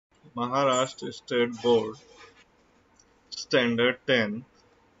Maharashtra State Board Standard 10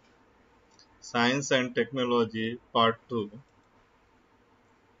 Science and Technology Part 2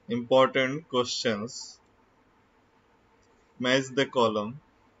 Important Questions Match the column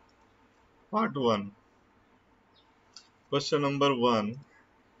Part 1 Question number 1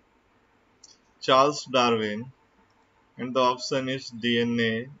 Charles Darwin, and the option is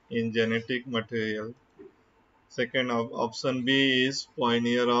DNA in genetic material. Second option B is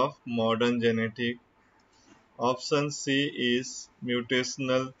pioneer of modern genetic. Option C is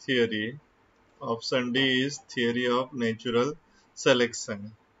mutational theory. Option D is theory of natural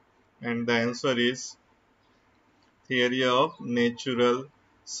selection. And the answer is theory of natural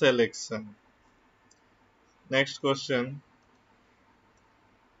selection. Next question.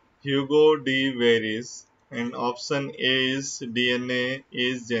 Hugo de Vries, and option A is DNA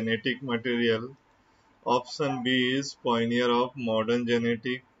is genetic material. Option B is pioneer of modern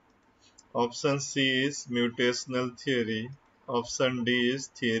genetic. Option C is mutational theory. Option D is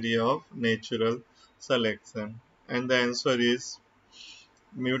theory of natural selection. And the answer is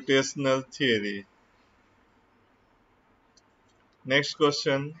mutational theory. Next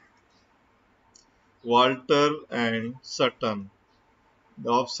question. Walter and Sutton. The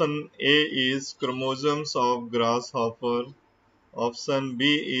option A is chromosomes of grasshopper. Option B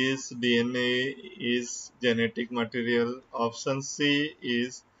is DNA is genetic material. Option C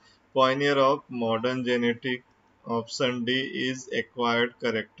is pioneer of modern genetic. Option D is acquired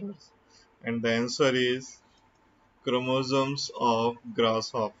characters. And the answer is chromosomes of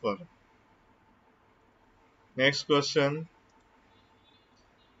grasshopper. Next question.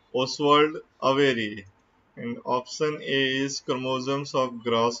 Oswald Avery. And option A is chromosomes of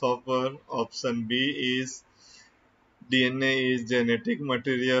grasshopper. Option B is DNA is genetic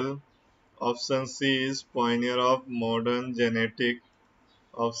material. Option C is pioneer of modern genetic.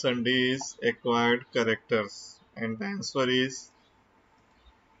 Option D is acquired characters. And the answer is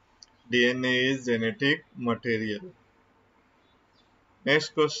DNA is genetic material.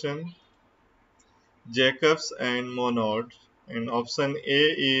 Next question. Jacobs and Monod. And option A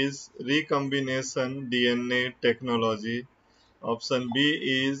is recombination DNA technology. Option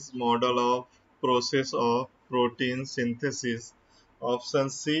B is model of process of protein synthesis. Option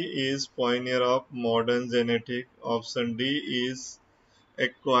C is pioneer of modern genetic. Option D is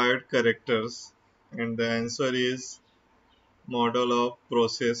acquired characters. And the answer is model of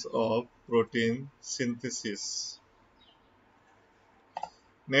process of protein synthesis.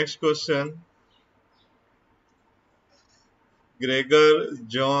 Next question. Gregor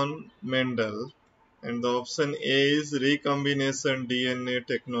John Mendel, and the option A is recombination DNA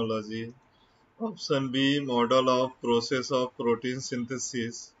technology. Option B model of process of protein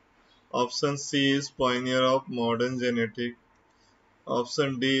synthesis. Option C is pioneer of modern genetic.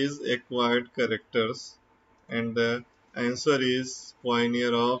 Option D is acquired characters. And the answer is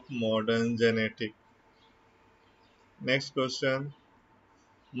pioneer of modern genetic. Next question.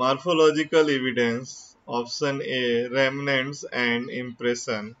 Morphological evidence. Option A remnants and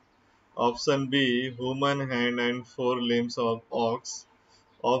impression. Option B human hand and four limbs of ox.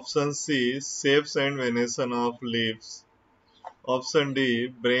 Option C shapes and venation of leaves. Option D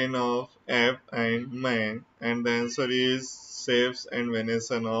brain of ape and man. And the answer is shapes and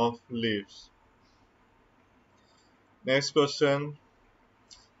venation of leaves. Next question.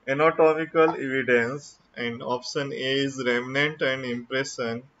 Anatomical evidence, and option A is remnant and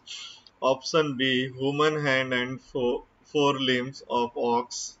impression. Option B human hand and four limbs of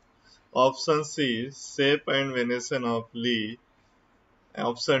ox. Option C shape and venation of leaf.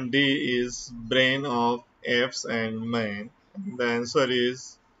 Option D is brain of apes and man. The answer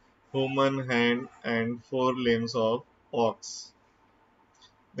is human hand and four limbs of ox.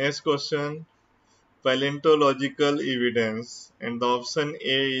 Next question. Paleontological evidence, and the option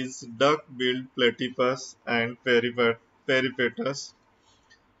A is duck-billed platypus and peripatus.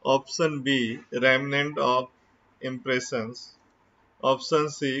 Option B remnant of impressions. Option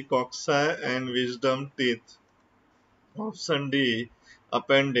C cocci and wisdom teeth. Option D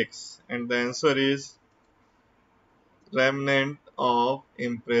appendix, and the answer is remnant of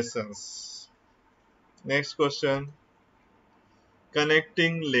impressions. Next question.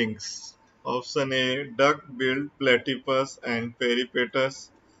 Connecting links. Option A duck-billed platypus and peripatus.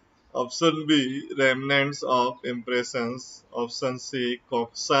 Option B remnants of impressions. Option C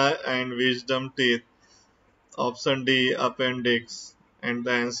cocci and wisdom teeth. Option D appendix, and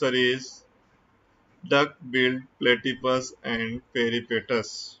the answer is duck-billed platypus and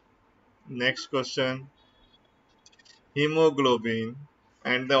peripatus. Next question. Hemoglobin,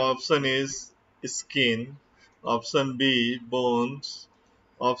 and the option is skin. Option B bones.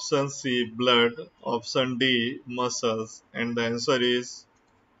 Option C, blood. Option D, muscles. And the answer is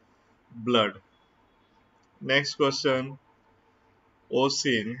blood. Next question,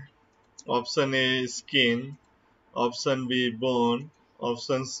 Osin. Option A, skin. Option B, bone.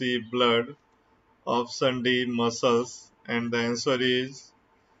 Option C, blood. Option D, muscles. And the answer is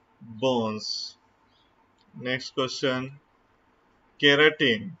bones. Next question,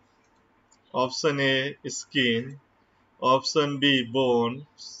 keratin. Option A, skin. Option B,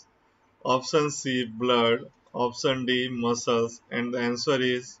 bones. Option C, blood. Option D, muscles. And the answer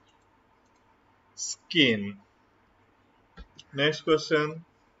is skin. Next question,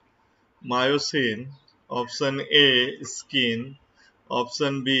 myosin. Option A, skin.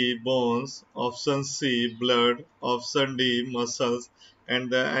 Option B, bones. Option C, blood. Option D, muscles.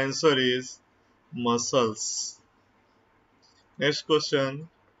 And the answer is muscles. Next question,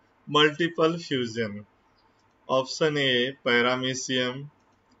 multiple fusion. Option A, paramecium.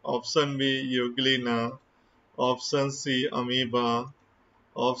 Option B, euglena. Option C, amoeba.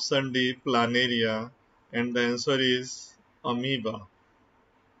 Option D, planaria. And the answer is amoeba.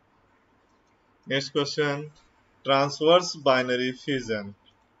 Next question, transverse binary fission.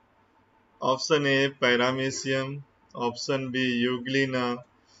 Option A, paramecium. Option B, euglena.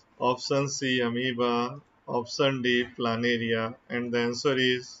 Option C, amoeba. Option D, planaria. And the answer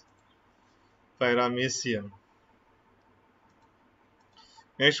is paramecium.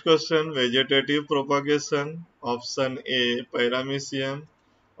 Next question, vegetative propagation. Option A, paramecium.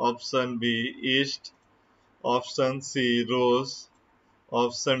 Option B, yeast. Option C, rose.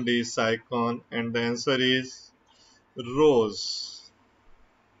 Option D, cycon. And the answer is rose.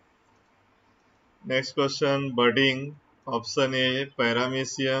 Next question, budding. Option A,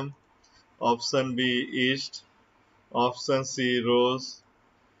 paramecium. Option B, yeast. Option C, rose.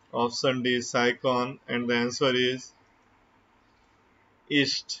 Option D, cycon. And the answer is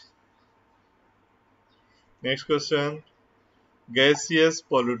yeast. Next question, gaseous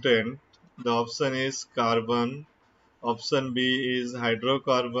pollutant. The option is carbon. Option B is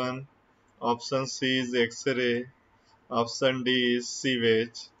hydrocarbon. Option C is X-ray. Option D is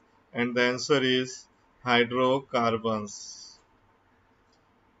sewage. And the answer is hydrocarbons.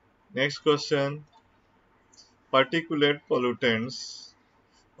 Next question, particulate pollutants.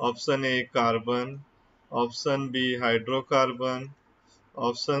 Option A, carbon. Option B, hydrocarbon.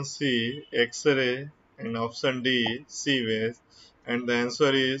 Option C, X-ray. And option D, sewage. And the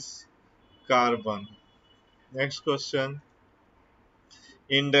answer is carbon. Next question,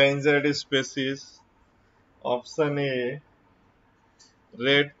 endangered species. Option A,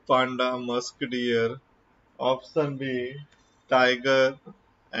 red panda musk deer. Option B, tiger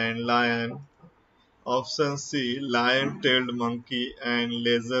and lion. Option C, lion-tailed monkey and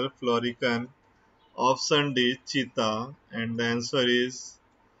laser florican. Option D, cheetah. And the answer is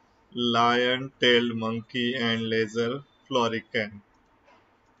lion-tailed monkey and laser florican.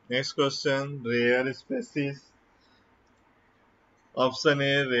 Next question, rare species. Option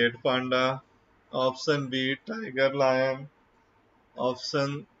A, red panda. Option B, tiger lion.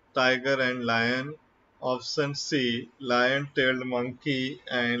 Option tiger and lion. Option C, lion-tailed monkey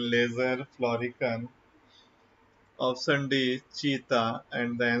and laser florican. Option D, cheetah.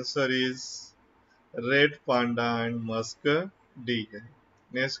 And the answer is red panda and musk deer.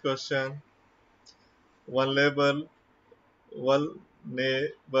 Next question, vulnerable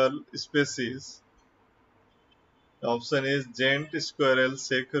vulnerable species. Option is giant squirrel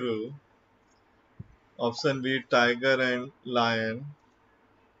securu. Option B, tiger and lion.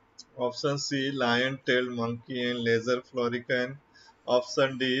 Option C, lion-tailed monkey and laser florican.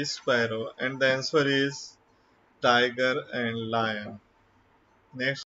 Option D, sparrow. And the answer is tiger and lion. Next